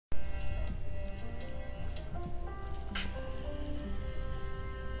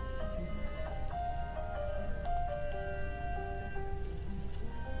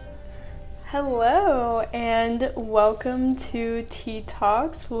Hello, and welcome to Tea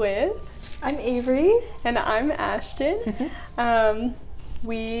Talks with... I'm Avery. And I'm Ashton.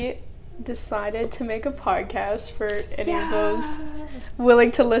 We decided to make a podcast for any of those willing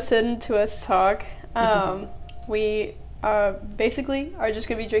to listen to us talk. We basically are just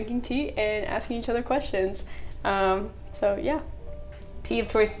going to be drinking tea and asking each other questions. So, yeah. Tea of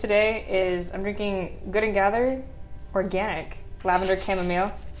choice today is, I'm drinking Good and Gather Organic Lavender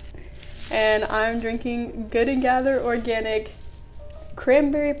Chamomile. And I'm drinking Good and Gather Organic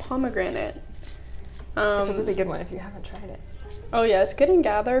Cranberry Pomegranate. It's a really good one if you haven't tried it. Oh yes, Good and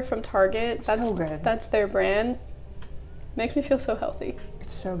Gather from Target. That's so good. That's their brand. Makes me feel so healthy.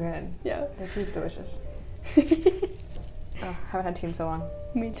 It's so good. Yeah. Their tea's delicious. Haven't had tea in so long.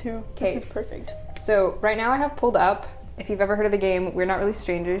 Me too. This is perfect. So right now I have pulled up, if you've ever heard of the game, We're Not Really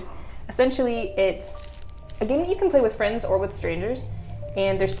Strangers. Essentially, it's a game that you can play with friends or with strangers.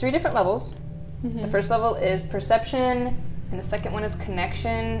 And there's 3 different levels. The first level is perception, and the second one is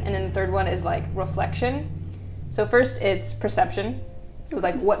connection, and then the third one is like reflection. So first it's perception. So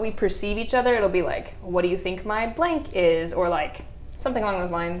like what we perceive each other, it'll be like, what do you think my blank is? Or like something along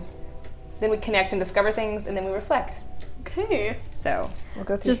those lines. Then we connect and discover things, and then we reflect. Okay. So we'll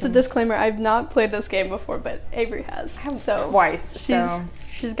go through Just a disclaimer, I've not played this game before, but Avery has. I have so twice.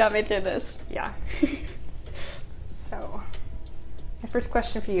 She's got me through this. Yeah. So my first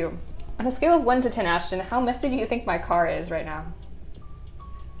question for you. On a scale of 1 to 10, Ashton, how messy do you think my car is right now?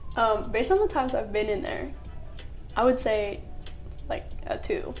 Based on the times I've been in there, I would say like a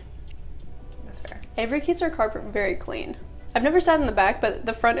 2. That's fair. Avery keeps her carpet very clean. I've never sat in the back, but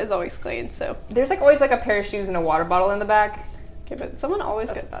the front is always clean, so. There's like always like a pair of shoes and a water bottle in the back. Okay, but someone always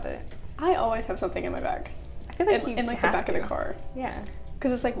That's about it. I always have something in my back. I feel like in like the back of the car. Yeah.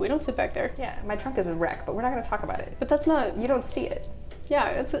 Because it's like, we don't sit back there. Yeah, my trunk is a wreck, but we're not going to talk about it. But that's not... You don't see it.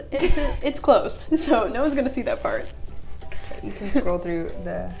 Yeah, it's closed, so no one's going to see that part. Okay, you can scroll through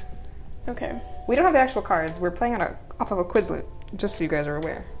the... Okay. We don't have the actual cards. We're playing off of a Quizlet, just so you guys are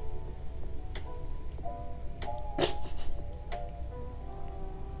aware.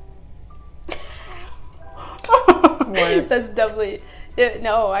 What? That's definitely...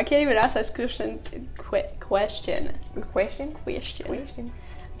 No, I can't even ask that question. Question. I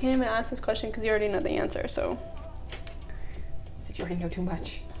can't even ask this question because you already know the answer, so... Said you already know too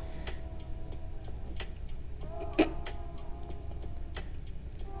much. If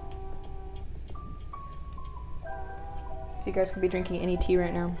you guys could be drinking any tea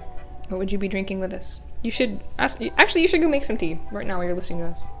right now, what would you be drinking with us? You should actually you should go make some tea right now while you're listening to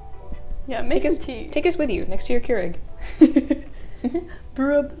us. Yeah, make some tea. Take us with you next to your Keurig.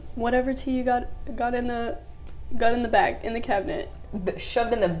 Brew up whatever tea you got in the bag, in the cabinet.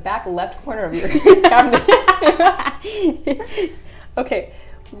 Shoved in the back left corner of your cabinet. Okay,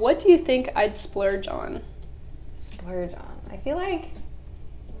 what do you think I'd splurge on? Splurge on? I feel like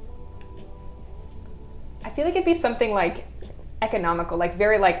it'd be something like economical, like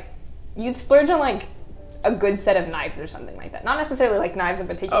very like, you'd splurge on like a good set of knives or something like that. Not necessarily like knives in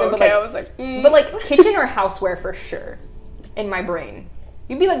particular, but like I was like, but like kitchen or houseware for sure. In my brain,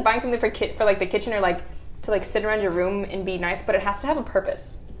 you'd be like buying something for like the kitchen or like to like sit around your room and be nice, but it has to have a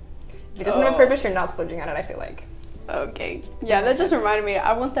purpose. If it doesn't have a purpose, you're not splurging on it, I feel like. Okay. Yeah, that just reminded me.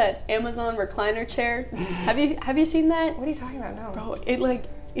 I want that Amazon recliner chair. Have you seen that? What are you talking about? No. Bro,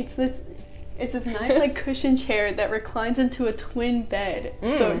 it's this nice like cushion chair that reclines into a twin bed.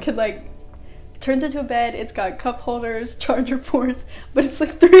 So it could like turns into a bed. It's got cup holders, charger ports, but it's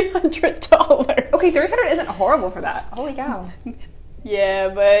like $300. Okay, $300 isn't horrible for that. Holy cow. Yeah,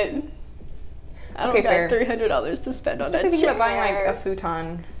 but I don't got fair. $300 to spend on that. I'm thinking about buying like a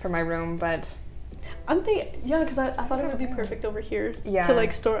futon for my room, but I'm thinking, yeah, because I thought it would be perfect over here to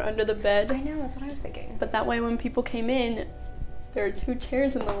like store under the bed. I know, that's what I was thinking. But that way, when people came in, there are 2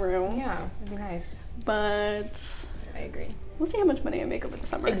 chairs in the room. Yeah, it'd be nice. But I agree. We'll see how much money I make over the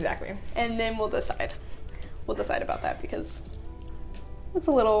summer. Exactly. And then we'll decide. We'll decide about that because it's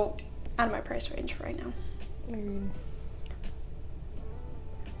a little out of my price range right now.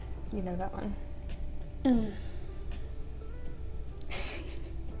 You know that one.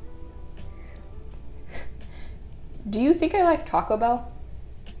 Do you think I like Taco Bell?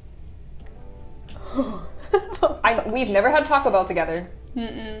 We've never had Taco Bell together.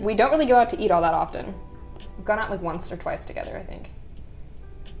 We don't really go out to eat all that often. We've gone out like once or twice together, I think.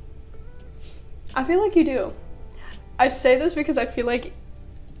 I feel like you do. I say this because I feel like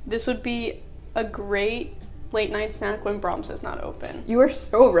this would be a great late night snack when Brahms is not open. You are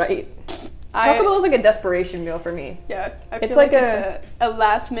so right. Taco Bell is like a desperation meal for me. Yeah, I feel it's like it's a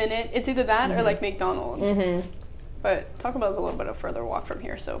last minute. It's either that or like McDonald's. But Taco Bell's a little bit of further walk from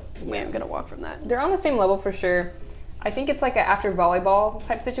here, so we ain't gonna walk from that. They're on the same level for sure. I think it's like an after volleyball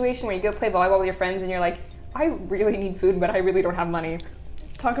type situation where you go play volleyball with your friends and you're like, I really need food, but I really don't have money.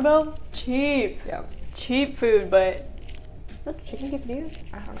 Taco Bell, cheap. Yeah. Cheap food, but Chicken quesadilla?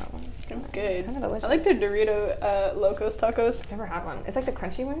 I don't know. it's good. Kind of delicious. I like their Dorito Locos tacos. Never had one. It's like the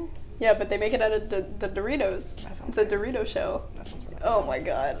crunchy one? Yeah, but they make it out of the Doritos. That sounds It's a Dorito shell. That sounds really Oh my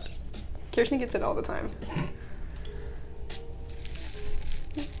god. Kirsten gets it all the time.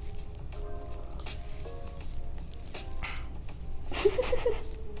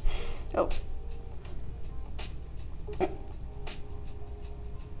 Oh.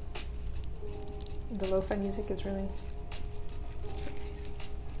 The lo-fi music is really nice.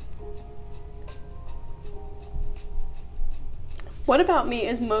 What about me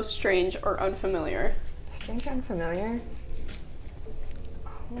is most strange or unfamiliar? Strange and unfamiliar?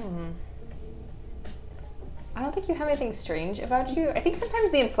 I don't think you have anything strange about you. I think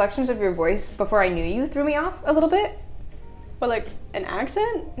sometimes the inflections of your voice before I knew you threw me off a little bit. But like an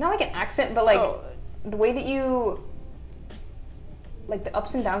accent? Not like an accent, but like Oh. the way that you, like the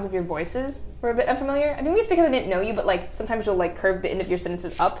ups and downs of your voices were a bit unfamiliar. I mean, maybe it's because I didn't know you, but like sometimes you'll like curve the end of your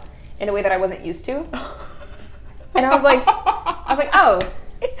sentences up in a way that I wasn't used to. And I was like, oh.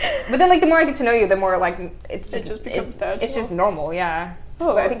 But then like the more I get to know you, the more like it just becomes natural. It's just normal, yeah.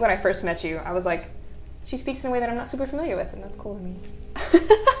 Oh. But I think when I first met you, I was like, she speaks in a way that I'm not super familiar with, and that's cool to me.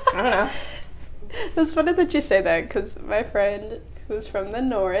 I don't know. It's funny that you say that, because my friend who's from the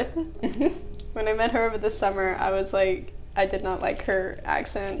north, when I met her over the summer, I was like, I did not like her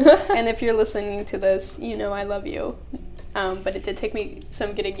accent. And if you're listening to this, you know I love you. But it did take me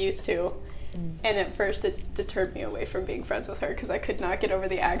some getting used to. And at first it deterred me away from being friends with her because I could not get over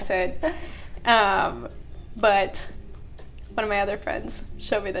the accent. But one of my other friends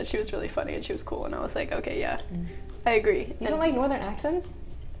showed me that she was really funny and she was cool. And I was like, okay, yeah, I agree. You don't like northern accents?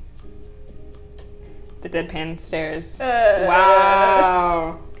 The deadpan stares. Uh,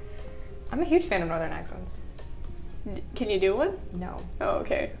 Wow. I'm a huge fan of northern accents. Can you do one? No. Oh,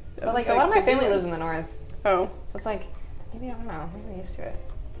 okay. But like a lot of my family lives in the north. Oh. So it's like, maybe, I don't know, maybe I'm used to it.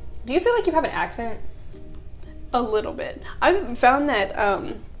 Do you feel like you have an accent? A little bit. I've found that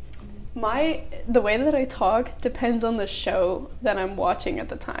the way that I talk depends on the show that I'm watching at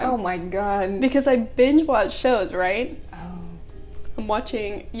the time. Oh my god. Because I binge watch shows, right? Oh. I'm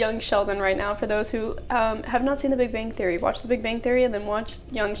watching Young Sheldon right now. For those who have not seen The Big Bang Theory, watch The Big Bang Theory and then watch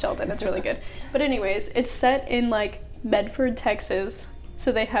Young Sheldon. It's really good. But anyways, it's set in like Medford, Texas.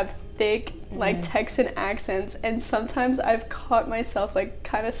 So they have thick, like Texan accents, and sometimes I've caught myself like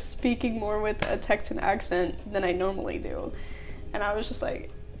kind of speaking more with a Texan accent than I normally do. And I was just like,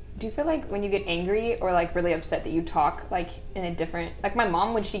 Do you feel like when you get angry or like really upset that you talk like in a different, like my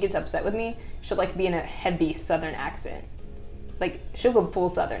mom, when she gets upset with me, she'll like be in a heavy Southern accent. Like she'll go full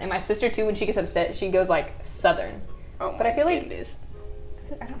Southern. And my sister too, when she gets upset, she goes like Southern. oh my But I feel like goodness.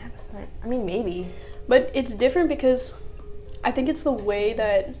 I don't have a Southern. I mean, maybe. But it's different because I think it's the way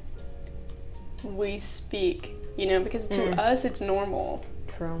that we speak, you know, because to us it's normal.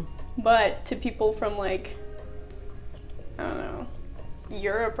 True. But to people from like, I don't know,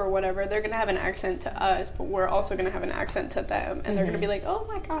 Europe or whatever, they're gonna have an accent to us, but we're also gonna have an accent to them, and they're gonna be like, "Oh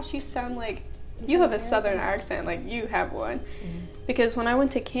my gosh, you sound like you have a Southern accent, like you have one." Because when I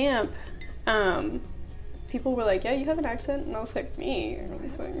went to camp, people were like, "Yeah, you have an accent," and I was like, "Me?" And I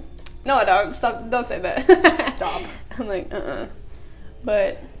was like, "No, I don't. Stop! Don't say that." Stop. I'm like,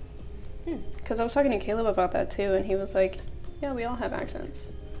 But because I was talking to Caleb about that too, and he was like, "Yeah, we all have accents.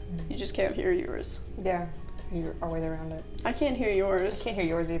 You just can't hear yours." Yeah. You're always around it. I can't hear yours. Can't hear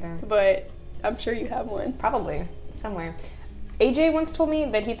yours either. But I'm sure you have one. Probably. Somewhere. AJ once told me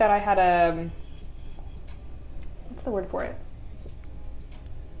that he thought I had a... What's the word for it?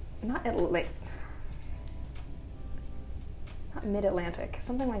 Not mid-Atlantic.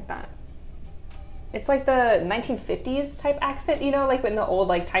 Something like that. It's like the 1950s type accent, you know, like in the old,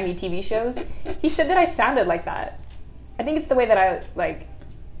 like, timey TV shows. He said that I sounded like that. I think it's the way that I, like...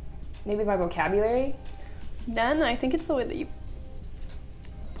 Maybe my vocabulary. Then I think it's the way that you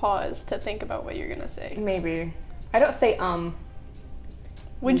pause to think about what you're gonna say. Maybe. I don't say,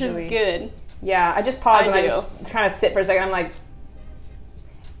 Which usually. is good. Yeah, I just pause and I do. just kind of sit for a second. I'm like...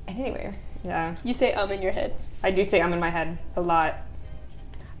 And anyway, yeah. You say in your head. I do say in my head a lot.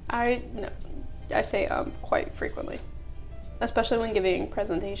 I say quite frequently. Especially when giving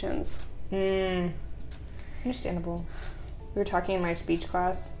presentations. Understandable. We were talking in my speech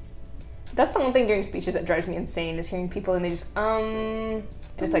class. That's the one thing during speeches that drives me insane, is hearing people and they just, and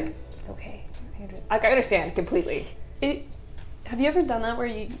it's like, it's okay. Like, I understand completely. Have you ever done that where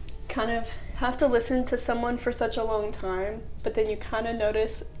kind of have to listen to someone for such a long time, but then you kind of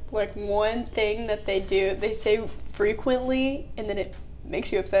notice like one thing that they say frequently, and then it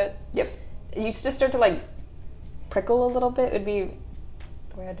makes you upset. Yep. You just start to like prickle a little bit, would be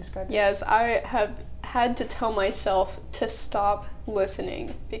the way I describe it. Yes, I have had to tell myself to stop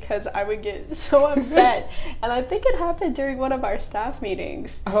listening because I would get so upset. And I think it happened during one of our staff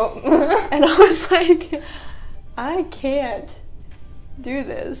meetings. Oh. And I was like, I can't do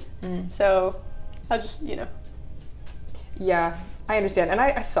this. So I just, Yeah, I understand. And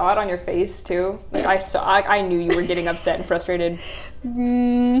I saw it on your face too. Like I knew you were getting upset and frustrated.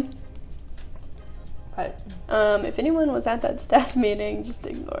 But if anyone was at that staff meeting, just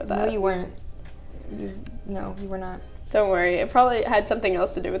ignore that. no, you weren't. No, you were not. Don't worry. It probably had something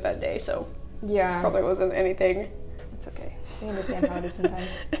else to do with that day, so Yeah. probably wasn't anything. It's okay. We understand how it is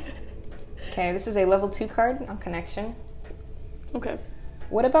sometimes. Okay, this is a level 2 card on connection. Okay.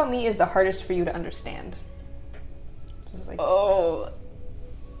 What about me is the hardest for you to understand? Just like, Oh.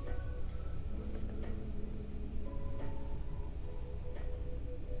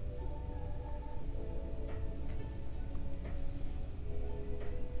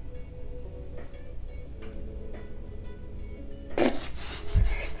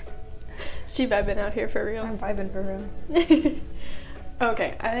 She vibing out here for real. I'm vibing for real.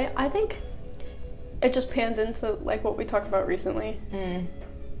 Okay, I think it just pans into like what we talked about recently.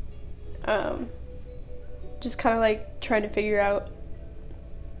 Just kind of like trying to figure out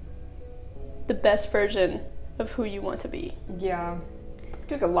the best version of who you want to be. Yeah.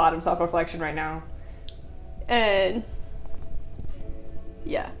 Doing a lot of self-reflection right now. And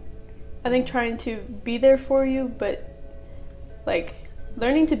yeah, I think trying to be there for you, but like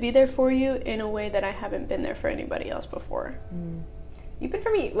learning to be there for you in a way that I haven't been there for anybody else before. You've been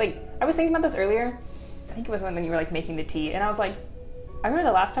for me, like, I was thinking about this earlier. I think it was when you were like making the tea, and I was like, I remember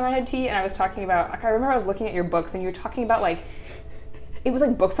the last time I had tea and I was talking about, like, I remember I was looking at your books and you were talking about like, it was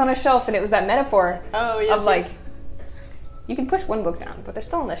like books on a shelf, and it was that metaphor of like, you can push one book down, but they're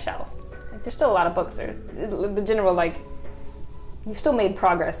still on the shelf. Like, there's still a lot of books there. The general, like, you've still made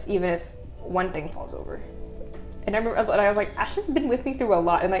progress even if one thing falls over. And I remember I was like, Ashton's been with me through a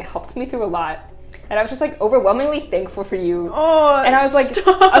lot and like helped me through a lot. And I was just like overwhelmingly thankful for you. Oh, and I was like,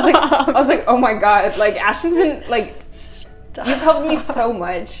 I was like, oh my god, like Ashton's been like, you've helped me so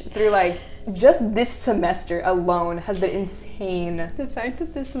much through like, just this semester alone has been insane. The fact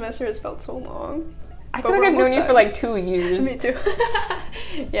that this semester has felt so long. I feel like I've known you for like 2 years. Me too.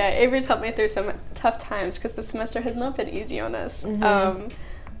 Yeah, Avery's helped me through some tough times because the semester has not been easy on us.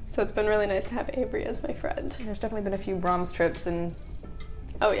 So it's been really nice to have Avery as my friend. There's definitely been a few Brahms trips and...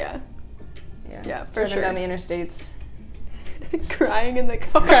 Oh, yeah. Yeah, for driving sure. down the interstates. Crying in the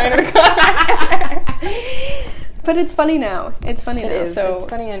car. But it's funny now. It's funny now. It is. So, it's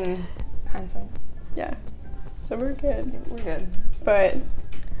funny in hindsight. Yeah. So we're good. We're good. But,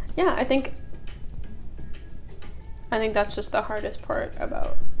 yeah, I think that's just the hardest part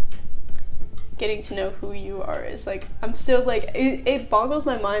about getting to know who you are is like I'm still like it boggles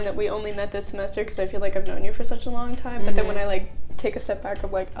my mind that we only met this semester because I feel like I've known you for such a long time, but then when I like take a step back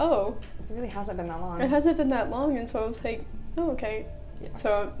I'm like, oh, it really hasn't been that long. It hasn't been that long. And so I was like, oh, okay.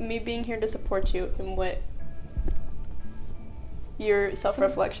 So me being here to support you in what your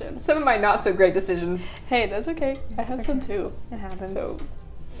self-reflection, some of my not so great decisions. Hey, that's okay. I have some too. It happens. So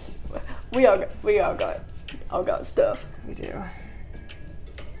we all got stuff. We do.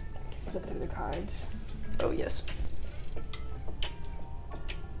 Flip through the cards. Oh, yes.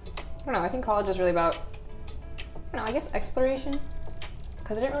 I don't know, I think college is really about, I don't know, I guess exploration.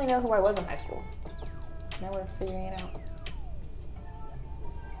 Because I didn't really know who I was in high school. Now we're figuring it out.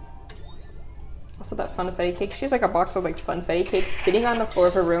 Also that funfetti cake. She has like a box of like funfetti cakes sitting on the floor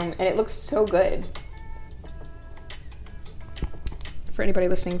of her room, and it looks so good. For anybody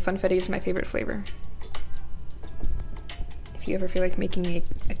listening, funfetti is my favorite flavor. If you ever feel like making me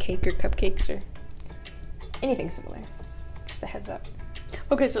a cake or cupcakes or anything similar, just a heads up.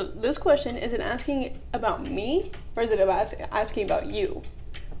 Okay, so this question, is it asking about me or is it about asking about you?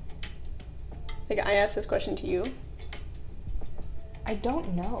 Like I asked this question to you. I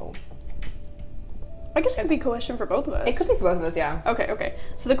don't know. I guess it could be a question for both of us. It could be for both of us, yeah. Okay.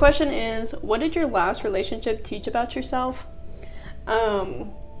 So the question is, what did your last relationship teach about yourself?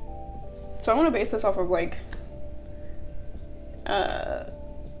 So I want to base this off of like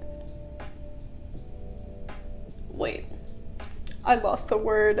wait, I lost the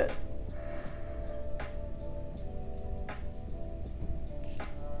word.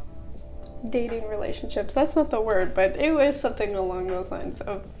 Dating relationships. That's not the word, but it was something along those lines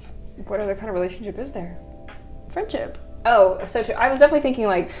of... What other kind of relationship is there? Friendship. Oh, so true. I was definitely thinking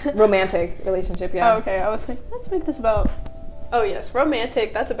like romantic relationship, yeah. Oh, okay. I was like, let's make this about... Oh, yes.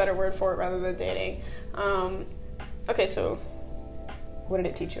 Romantic. That's a better word for it rather than dating. Okay, so... What did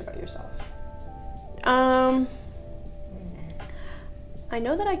it teach you about yourself? I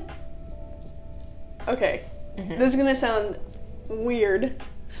know that Okay. Mm-hmm. This is going to sound weird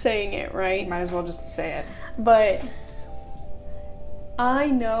saying it, right? Might as well just say it. But I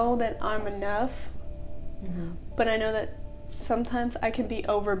know that I'm enough, mm-hmm. but I know that sometimes I can be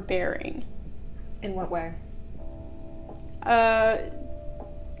overbearing. In what way? I've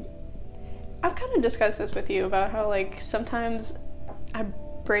kind of discussed this with you about how, like, sometimes I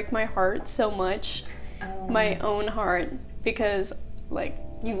break my heart so much, my own heart, because, like...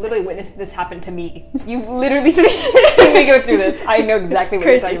 You've literally witnessed this happen to me. You've literally seen me go through this. I know exactly what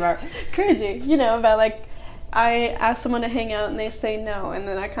you're talking about. Crazy. You know, about, like, I ask someone to hang out and they say no, and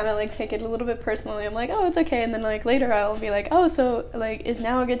then I kind of, like, take it a little bit personally. I'm like, oh, it's okay. And then, like, later I'll be like, oh, so, like, is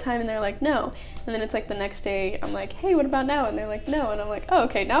now a good time? And they're like, no. And then it's, like, the next day I'm like, hey, what about now? And they're like, no. And I'm like, oh,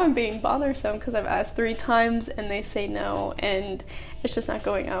 okay, now I'm being bothersome because I've asked 3 times and they say no, and it's just not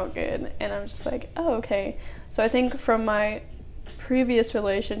going out good. And I'm just like, oh, okay. So I think from my previous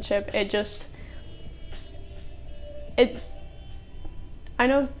relationship, I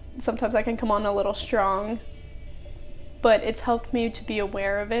know sometimes I can come on a little strong, but it's helped me to be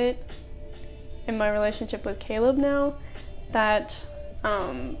aware of it in my relationship with Caleb now, that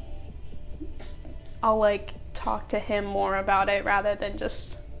I'll, like, talk to him more about it rather than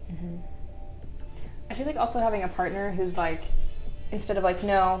just... Mm-hmm. I feel like also having a partner who's, like, instead of, like,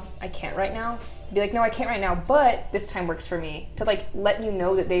 no, I can't right now, be like, no, I can't right now, but this time works for me, to, like, let you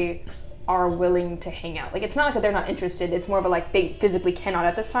know that they are willing to hang out. Like, it's not like that they're not interested, it's more of a, like, they physically cannot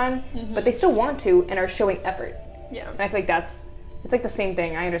at this time, mm-hmm. but they still want to and are showing effort. Yeah. And I feel like it's like the same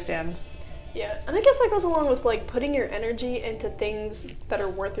thing, I understand. Yeah, and I guess that goes along with, like, putting your energy into things that are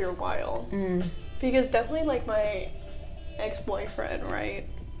worth your while. Mm. Because definitely, like, my ex-boyfriend, right?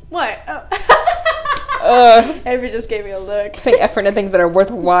 What? Oh. Avery just gave me a look. Putting effort into things that are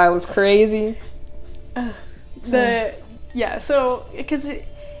worthwhile is crazy. Yeah, so, because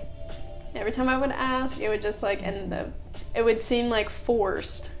every time I would ask, it would just, like, it would seem, like,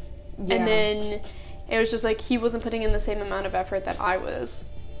 forced. Yeah. And then it was just, like, he wasn't putting in the same amount of effort that I was.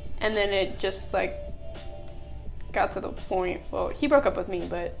 And then it just, like, got to the point, well, he broke up with me,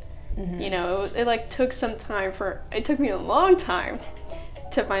 but, mm-hmm. you know, it, like, took some time it took me a long time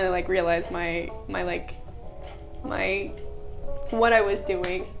to finally, like, realize what I was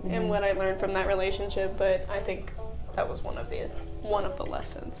doing, mm-hmm. and what I learned from that relationship, but I think that was one of the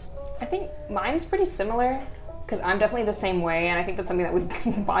lessons. I think mine's pretty similar, because I'm definitely the same way, and I think that's something that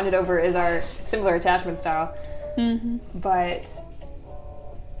we've bonded over is our similar attachment style. Mm-hmm. But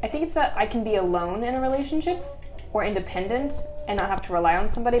I think it's that I can be alone in a relationship, or independent, and not have to rely on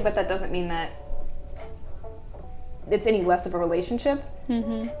somebody, but that doesn't mean that it's any less of a relationship.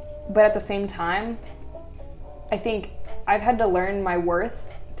 Mm-hmm. But at the same time, I think I've had to learn my worth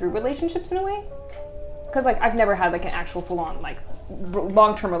through relationships in a way. Because, like, I've never had, like, an actual full-on, like,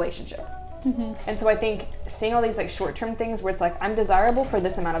 long-term relationship. Mm-hmm. And so I think seeing all these, like, short-term things where it's like, I'm desirable for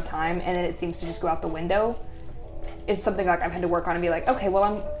this amount of time, and then it seems to just go out the window, is something, like, I've had to work on and be like, okay,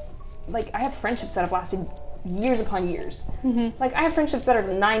 well, I have friendships that have lasted years upon years. Mm-hmm. Like, I have friendships that are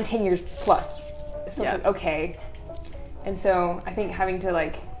 9-10 years plus. So it's like, okay. And so I think having to,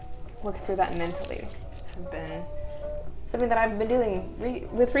 like, work through that mentally has been something that I've been dealing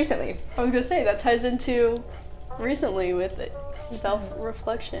with recently. I was going to say, that ties into recently with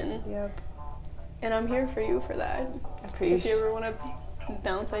self-reflection. Yep. And I'm here for you for that. If you ever want to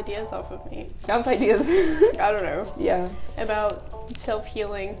bounce ideas off of me. Bounce ideas? I don't know. Yeah. About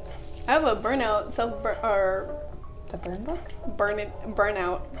self-healing. I have a burnout, The burn book?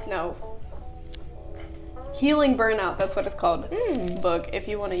 Burnout, no. Healing Burnout, that's what it's called. Book, if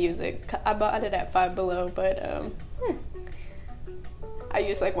you want to use it. I bought it at Five Below, but I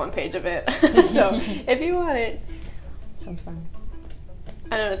used, like, 1 page of it. So, if you want it. Sounds fun.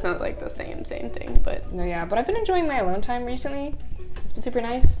 I know it's not, like, the same thing, but... No, yeah, but I've been enjoying my alone time recently. It's been super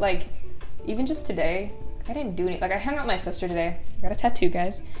nice. Like, even just today, I didn't do anything. Like, I hung out with my sister today. I got a tattoo,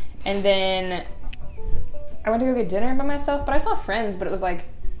 guys. And then I went to go get dinner by myself, but I saw friends, but it was like,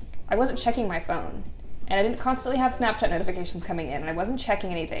 I wasn't checking my phone. And I didn't constantly have Snapchat notifications coming in, and I wasn't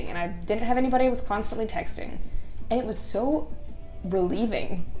checking anything, and I didn't have anybody I was constantly texting. And it was so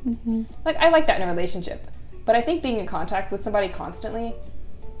relieving. Mm-hmm. Like, I like that in a relationship. But I think being in contact with somebody constantly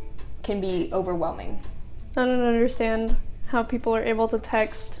can be overwhelming. I don't understand how people are able to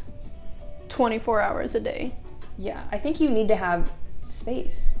text 24 hours a day. Yeah, I think you need to have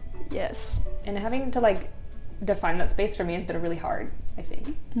space. Yes. And having to, like, define that space for me has been really hard, I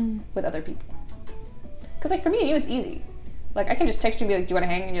think, with other people. Because, like, for me and you, it's easy. Like, I can just text you and be like, do you want to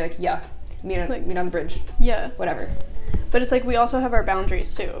hang? And you're like, yeah, meet on the bridge. Yeah. Whatever. But it's like, we also have our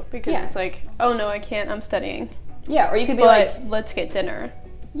boundaries, too. Because it's like, oh, no, I can't, I'm studying. Yeah, or you could be like... let's get dinner.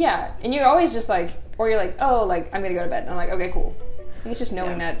 Yeah, and you're always just like... Or you're like, oh, like, I'm going to go to bed. And I'm like, okay, cool. I think it's just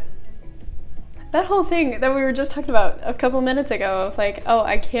knowing that... That whole thing that we were just talking about a couple minutes ago of like, oh,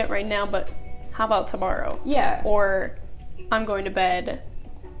 I can't right now, but how about tomorrow? Yeah. Or I'm going to bed,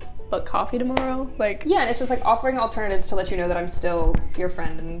 but coffee tomorrow? Like... Yeah, and it's just like offering alternatives to let you know that I'm still your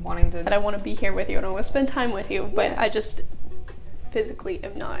friend and wanting to... That I want to be here with you and I want to spend time with you, but I just physically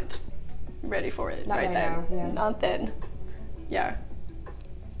am not ready for it not right then. now, yeah. Not then. Yeah.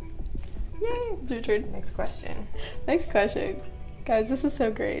 Yay! It's your turn. Next question. Next question. Guys, this is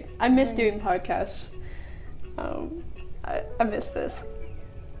so great. I miss doing podcasts. I miss this.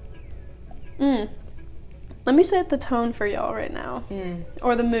 Let me set the tone for y'all right now.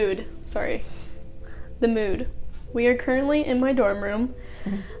 Or the mood. Sorry. The mood. We are currently in my dorm room.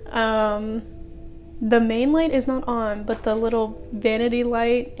 The main light is not on, but the little vanity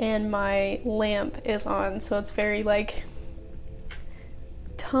light and my lamp is on. So it's very, like,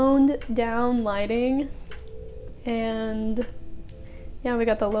 toned down lighting. And... yeah, we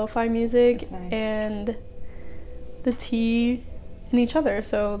got the lo-fi music and the tea and each other,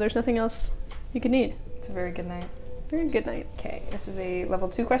 so there's nothing else you could need. It's a very good night. Very good night. Okay, this is a level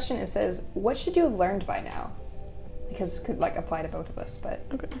 2 question. It says, what should you have learned by now? Because it could, like, apply to both of us, but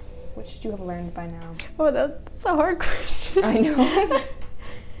okay. What should you have learned by now? Oh, that's a hard question. I know.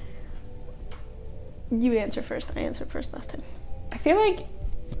 You answer first. I answered first last time. I feel like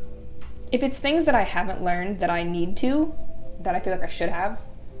if it's things that I haven't learned that I need to, that I feel like I should have,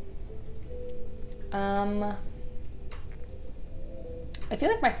 I feel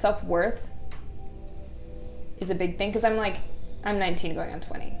like my self-worth is a big thing, because I'm 19 going on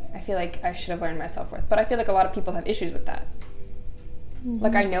 20. I feel like I should have learned my self-worth, but I feel like a lot of people have issues with that.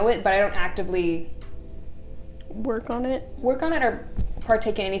 Like, I know it, but I don't actively work on it or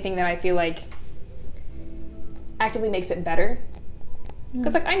partake in anything that I feel like actively makes it better.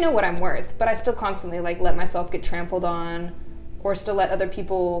 Because, like, I know what I'm worth, but I still constantly, like, let myself get trampled on, or still let other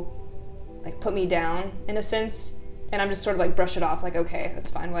people, like, put me down, in a sense. And I'm just sort of, like, brush it off, like, okay,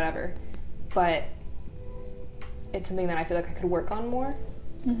 that's fine, whatever. But it's something that I feel like I could work on more.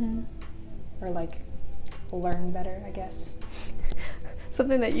 Or, like, learn better, I guess.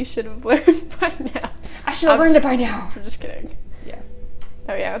 Something that you should have learned by now. I should have learned it by now. I'm just kidding. Yeah.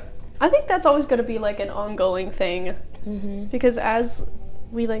 Oh, yeah. I think that's always going to be, like, an ongoing thing. Because as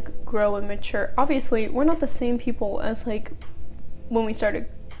we, like, grow and mature, obviously, we're not the same people as, like, when we started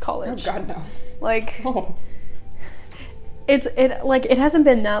college. Oh, God, no. Like, it hasn't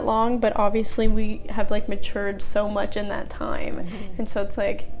been that long, but obviously we have, like, matured so much in that time. And so it's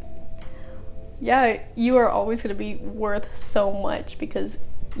like, yeah, you are always going to be worth so much because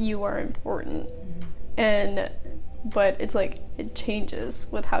you are important. But it's like, it changes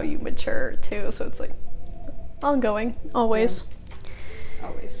with how you mature too, so it's like ongoing, always. Yeah.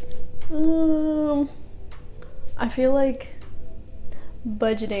 Always. I feel like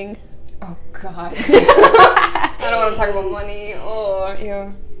budgeting. Oh, God. I don't want to talk about money. Oh,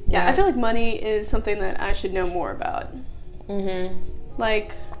 yeah. Yeah, I feel like money is something that I should know more about.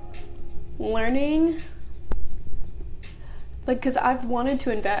 Like, learning, like, because I've wanted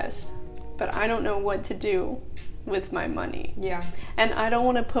to invest, but I don't know what to do with my money. Yeah. And I don't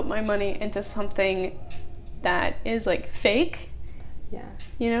want to put my money into something that is, like, fake. Yeah.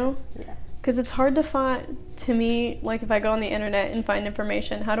 You know? Yeah. Because it's hard to find, to me, like, if I go on the internet and find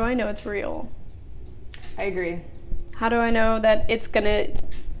information, how do I know it's real? I agree. How do I know that it's going to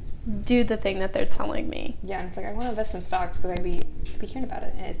do the thing that they're telling me? Yeah, and it's like, I want to invest in stocks because I'd be hearing about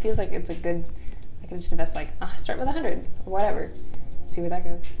it. And it feels like it's a good, I could just invest, like, start with 100 or whatever. See where that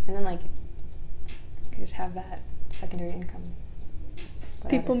goes. And then, like, I could just have that secondary income.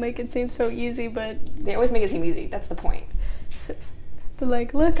 Whatever. People make it seem so easy, but... They always make it seem easy. That's the point. They're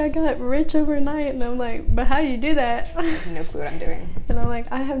like, look, I got rich overnight. And I'm like, but how do you do that? I have no clue what I'm doing. And I'm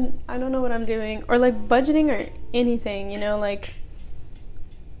like, I don't know what I'm doing. Or, like, budgeting or anything, you know, like...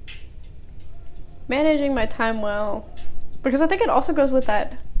 managing my time well, because I think it also goes with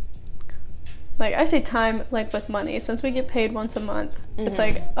that, like, I say time, like, with money, since we get paid once a month. It's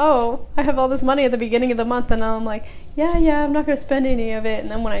like, oh, I have all this money at the beginning of the month, and I'm like, yeah, I'm not going to spend any of it,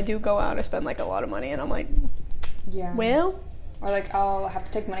 and then when I do go out, I spend, like, a lot of money, and I'm like, yeah, well, or, like, I'll have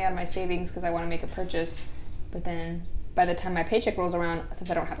to take money out of my savings because I want to make a purchase, but then by the time my paycheck rolls around,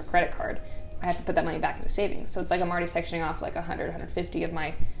 since I don't have a credit card, I have to put that money back into savings. So it's like I'm already sectioning off, like, 100, 150 of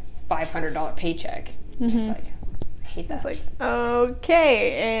my $500 paycheck And it's like, I hate that. It's like,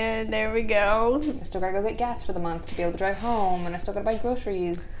 okay, and there we go. I still gotta go get gas for the month to be able to drive home, and I still gotta buy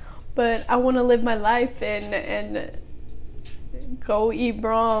groceries. But I want to live my life and go eat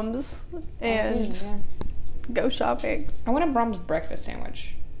Brahms and go shopping. I want a Brahms breakfast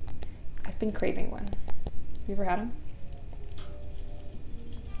sandwich. I've been craving one. Have you ever had them?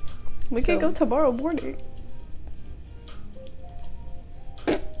 We could go tomorrow morning.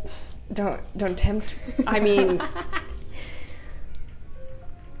 Don't tempt. I mean,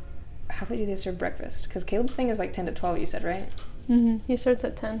 how late do they serve breakfast? Because Caleb's thing is like 10 to 12, you said, right? Mm-hmm. He starts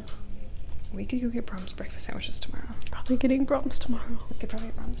at 10. We could go get Brahms breakfast sandwiches tomorrow. Probably getting Brahms tomorrow. We could probably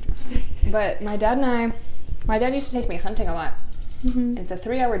get Brahms tomorrow. But my dad used to take me hunting a lot. Mm-hmm. And it's a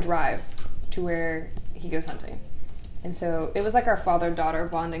 3-hour drive to where he goes hunting. And so it was like our father-daughter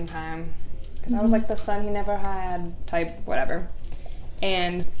bonding time. Because I was like the son he never had type whatever.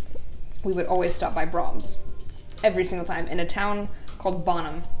 And we would always stop by Brahms every single time in a town called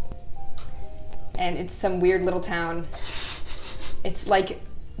Bonham. And it's some weird little town. It's like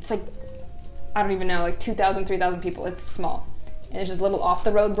I don't even know, like 2,000, 3,000 people. It's small. And there's this little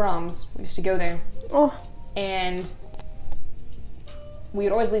off-the-road Brahms. We used to go there. Oh. And we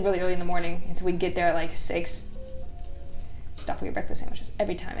would always leave really early in the morning. And so we'd get there at like 6. Stop and get breakfast sandwiches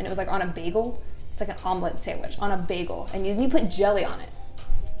every time. And it was like on a bagel. It's like an omelet sandwich on a bagel. And you put jelly on it.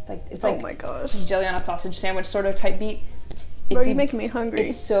 It's like oh my gosh. jelly on a sausage sandwich sort of type beat. Bro, you're making me hungry.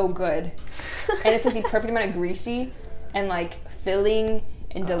 It's so good. And it's like the perfect amount of greasy and like filling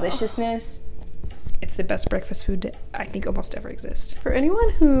and deliciousness. It's the best breakfast food to, I think, almost ever exist. For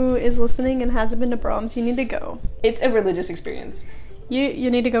anyone who is listening and hasn't been to Brahms, you need to go. It's a religious experience. You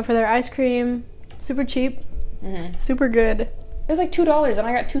need to go for their ice cream. Super cheap. Mm-hmm. Super good. It was like $2 and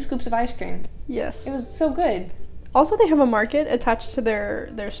I got 2 scoops of ice cream. Yes. It was so good. Also, they have a market attached to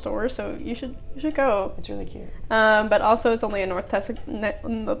their store, so you should go. It's really cute. But also, it's only a North Texas...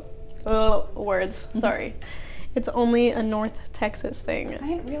 words. Sorry. It's only a North Texas thing. I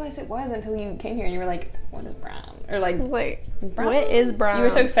didn't realize it was until you came here and you were like, what is Brahms? Or like, Brahms? What is Brahms? You were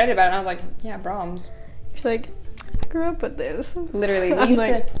so excited about it and I was like, yeah, Brahms. She's like, I grew up with this. Literally. We used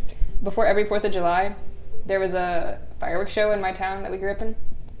to, before every 4th of July, there was a fireworks show in my town that we grew up in.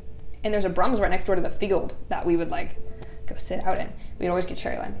 And there's a Brahms right next door to the field that we would like go sit out in. We'd always get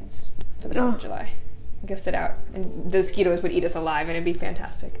cherry limeades for the 4th of July. We'd go sit out and the mosquitoes would eat us alive and it'd be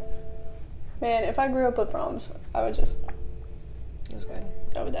fantastic. Man, if I grew up with Brahms, I would just... It was good.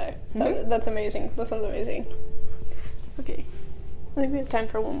 I would die. That's amazing. That sounds amazing. Okay. I think we have time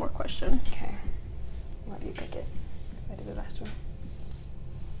for one more question. Okay. I'll have you pick it, because I did the last one.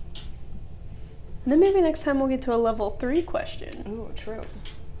 And then maybe next time we'll get to a level 3 question. Ooh, true.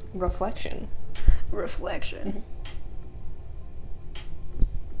 Reflection. Reflection.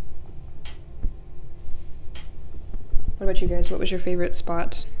 What about you guys? What was your favorite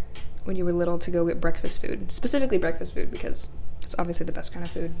spot when you were little to go get breakfast food? Specifically breakfast food, because it's obviously the best kind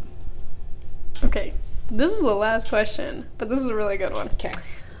of food. Okay. This is the last question, but this is a really good one. Okay.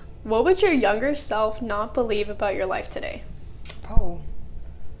 What would your younger self not believe about your life today? Oh.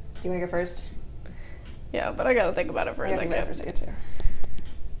 Do you want to go first? Yeah, but I gotta think about it for a second. Think about it for a second, too.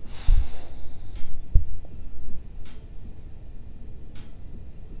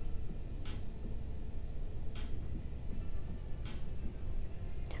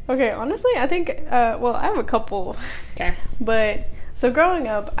 Okay, honestly, I think, I have a couple. Okay. But, so growing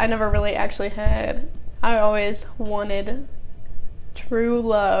up, I never really actually I always wanted true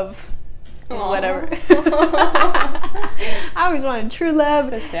love. Aww. Whatever. I always wanted true love.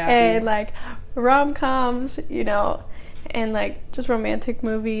 So sappy. And, like, rom-coms, and, like, just romantic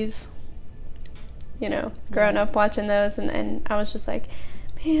movies. Growing up watching those, and I was just like,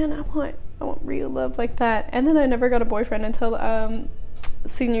 man, I want real love like that. And then I never got a boyfriend until,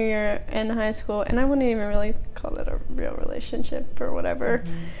 senior year in high school, and I wouldn't even really call it a real relationship or whatever.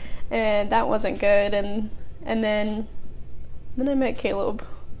 Mm-hmm. And that wasn't good. And then I met Caleb.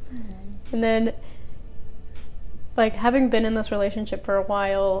 Mm-hmm. And then, like, having been in this relationship for a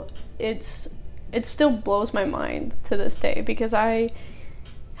while, it still blows my mind to this day, because I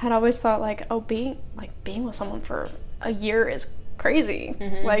had always thought, like, being with someone for a year is crazy.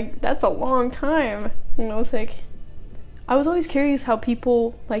 Mm-hmm. Like, that's a long time. It's like, I was always curious how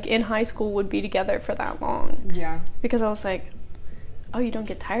people, like, in high school would be together for that long. Yeah. Because I was like, you don't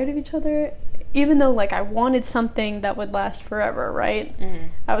get tired of each other? Even though, like, I wanted something that would last forever, right? Mm-hmm.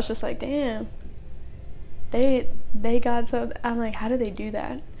 I was just like, damn. They got so... I'm like, how do they do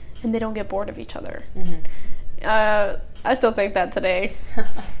that? And they don't get bored of each other. Mm-hmm. I still think that today.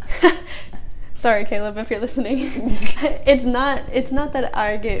 Sorry, Caleb, if you're listening. It's not that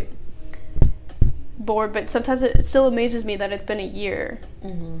I get bored, but sometimes it still amazes me that it's been a year,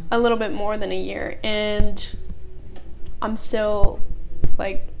 a little bit more than a year, and I'm still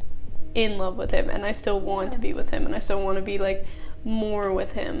like in love with him, and I still want to be with him, and I still want to be like more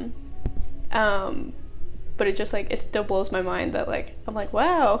with him. But it just like, it still blows my mind that like, I'm like,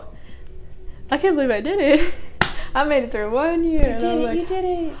 wow, I can't believe I did it. I made it through 1 year. You did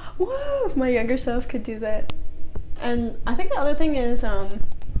it. Whoa, if my younger self could do that. And I think the other thing is, I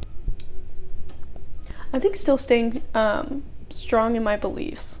think still staying strong in my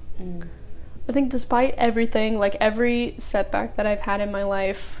beliefs. I think despite everything, like every setback that I've had in my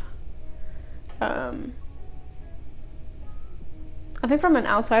life, I think from an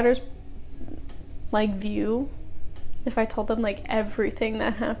outsider's like view, if I told them like everything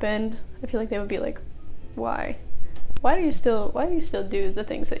that happened, I feel like they would be like, why do you still do the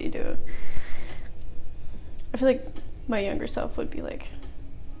things that you do? I feel like my younger self would be like,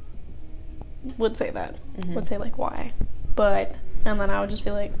 would say that, would say like, why? But, and then I would just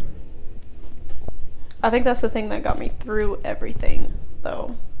be like, I think that's the thing that got me through everything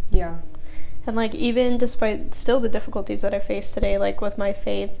though. Yeah. And like, even despite still the difficulties that I face today, like with my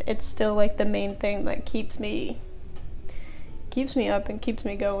faith, it's still like the main thing that keeps me up and keeps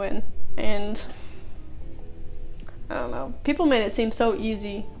me going. And I don't know, people made it seem so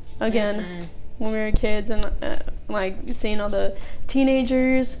easy again when we were kids, and like seeing all the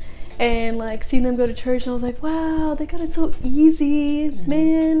teenagers and like seeing them go to church, and I was like, wow, they got it so easy,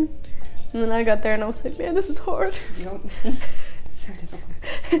 man. And then I got there and I was like, man, this is hard. Yep. So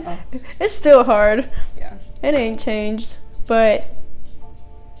difficult. It's still hard. Yeah. It ain't changed, but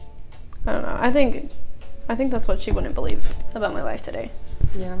I don't know. I think that's what she wouldn't believe about my life today.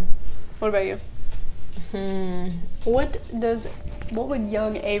 Yeah. What about you? What would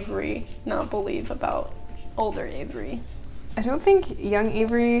young Avery not believe about older Avery? I don't think young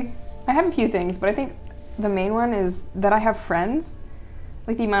Avery, I have a few things, but I think the main one is that I have friends.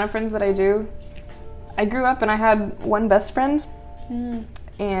 Like the amount of friends that I do. I grew up and I had one best friend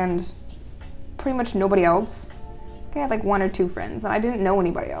and pretty much nobody else. I think I had like one or two friends and I didn't know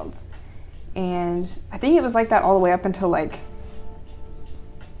anybody else. And I think it was like that all the way up until like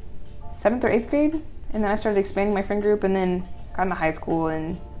 7th or 8th grade. And then I started expanding my friend group, and then got into high school,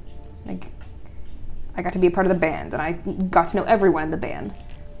 and like I got to be a part of the band, and I got to know everyone in the band.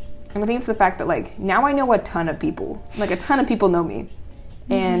 And I think it's the fact that like now I know a ton of people. Like a ton of people know me.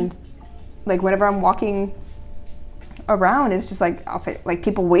 And like whenever I'm walking around, it's just like, I'll say like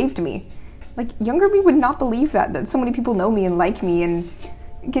people wave to me. Like younger me would not believe that so many people know me and like me, and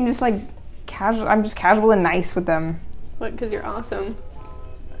can just like I'm just casual and nice with them. What? Because you're awesome.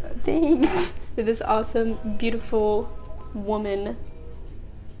 Thanks. You're this awesome, beautiful woman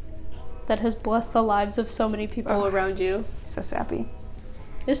that has blessed the lives of so many people around you. So sappy.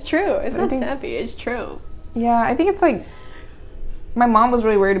 It's true. It's not sappy. It's true. Yeah, I think it's like, my mom was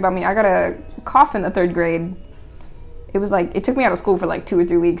really worried about me. I got a cough in the 3rd grade. It was like, it took me out of school for like 2 or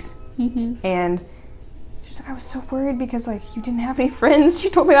 3 weeks. And she's like, I was so worried because like you didn't have any friends. She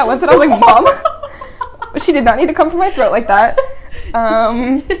told me that once, and I was like, Mom, she did not need to come for my throat like that.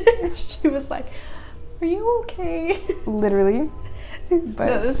 She was like, are you okay? Literally. But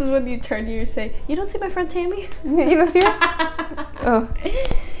no, this is when you turn to you and say, you don't see my friend Tammy? You don't see her? Oh.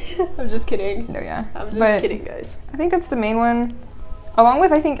 I'm just kidding. No, yeah. I'm just kidding, guys. I think that's the main one. Along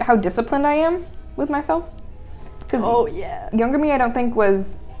with, I think, how disciplined I am with myself. Because younger me, I don't think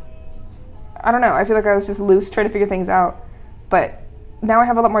was, I don't know, I feel like I was just loose trying to figure things out. But now I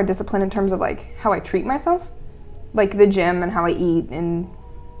have a lot more discipline in terms of like how I treat myself. Like the gym and how I eat and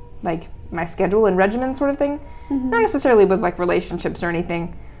like my schedule and regimen sort of thing. Not necessarily with like relationships or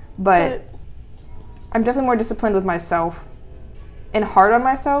anything, but I'm definitely more disciplined with myself and hard on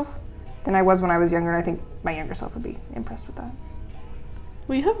myself than I was when I was younger, and I think my younger self would be impressed with that.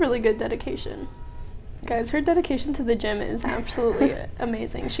 Well, you have really good dedication. Guys, her dedication to the gym is absolutely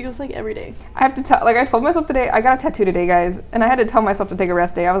amazing. She goes like every day. I have to tell, like I told myself today, I got a tattoo today, guys, and I had to tell myself to take a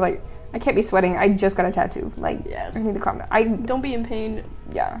rest day. I was like, I can't be sweating. I just got a tattoo. Like, I need to calm down. Don't be in pain.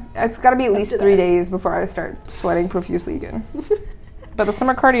 Yeah, it's got to be at least 3 days before I start sweating profusely again. But the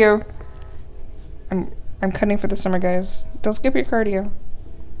summer cardio, I'm cutting for the summer, guys. Don't skip your cardio.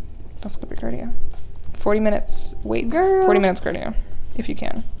 Don't skip your cardio. 40 minutes weights. Girl. 40 minutes cardio, if you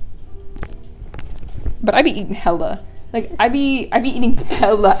can. But I be eating hella. Like, I be eating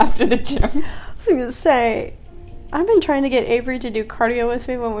hella after the gym. I was gonna say, I've been trying to get Avery to do cardio with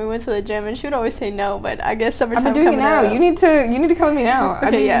me when we went to the gym, and she would always say no, but I guess summertime I've been doing it now. You need to come with me now.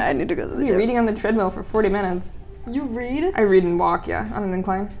 Okay, I need to go to the gym. Reading on the treadmill for 40 minutes. You read? I read and walk, yeah, on an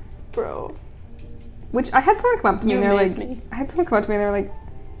incline. Bro. Which I had someone come up to me and they're like, me. I had someone come up to me and they're like,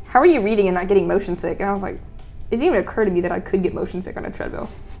 how are you reading and not getting motion sick? And I was like, it didn't even occur to me that I could get motion sick on a treadmill.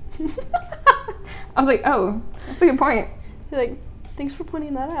 I was like, oh, that's a good point. You're like, thanks for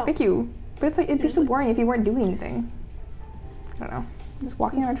pointing that out. Thank you. But it's like, it'd be so boring if you weren't doing anything. I don't know. Just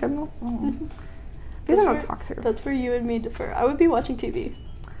walking on a treadmill? Oh. Because I don't talk to. That's where you and me differ. I would be watching TV.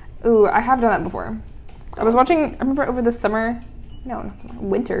 Ooh, I have done that before. I was watching, I remember over the summer, no, not summer,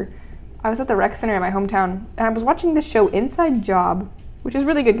 winter, I was at the rec center in my hometown, and I was watching the show Inside Job, which is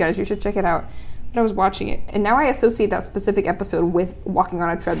really good, guys. You should check it out. But I was watching it, and now I associate that specific episode with walking on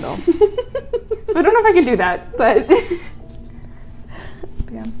a treadmill. So I don't know if I can do that, but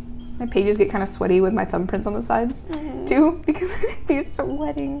yeah. My pages get kind of sweaty with my thumbprints on the sides, too, because they're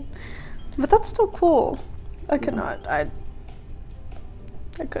sweating. But that's still cool. I could not. I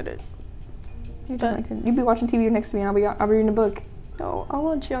couldn't. You'd be watching TV next to me, and I'll be reading a book. No, I'll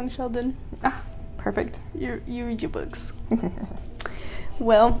watch Young Sheldon. Ah, perfect. You read your books.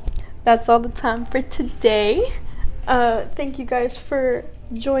 Well, that's all the time for today. Thank you guys for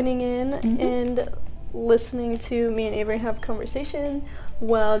joining in and listening to me and Avery have a conversation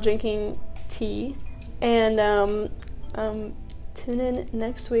while drinking tea. And tune in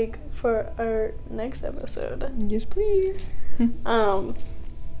next week for our next episode. Yes, please.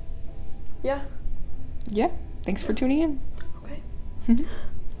 Yeah. Yeah. Thanks for tuning in. Okay.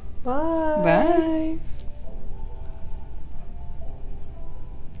 Bye. Bye.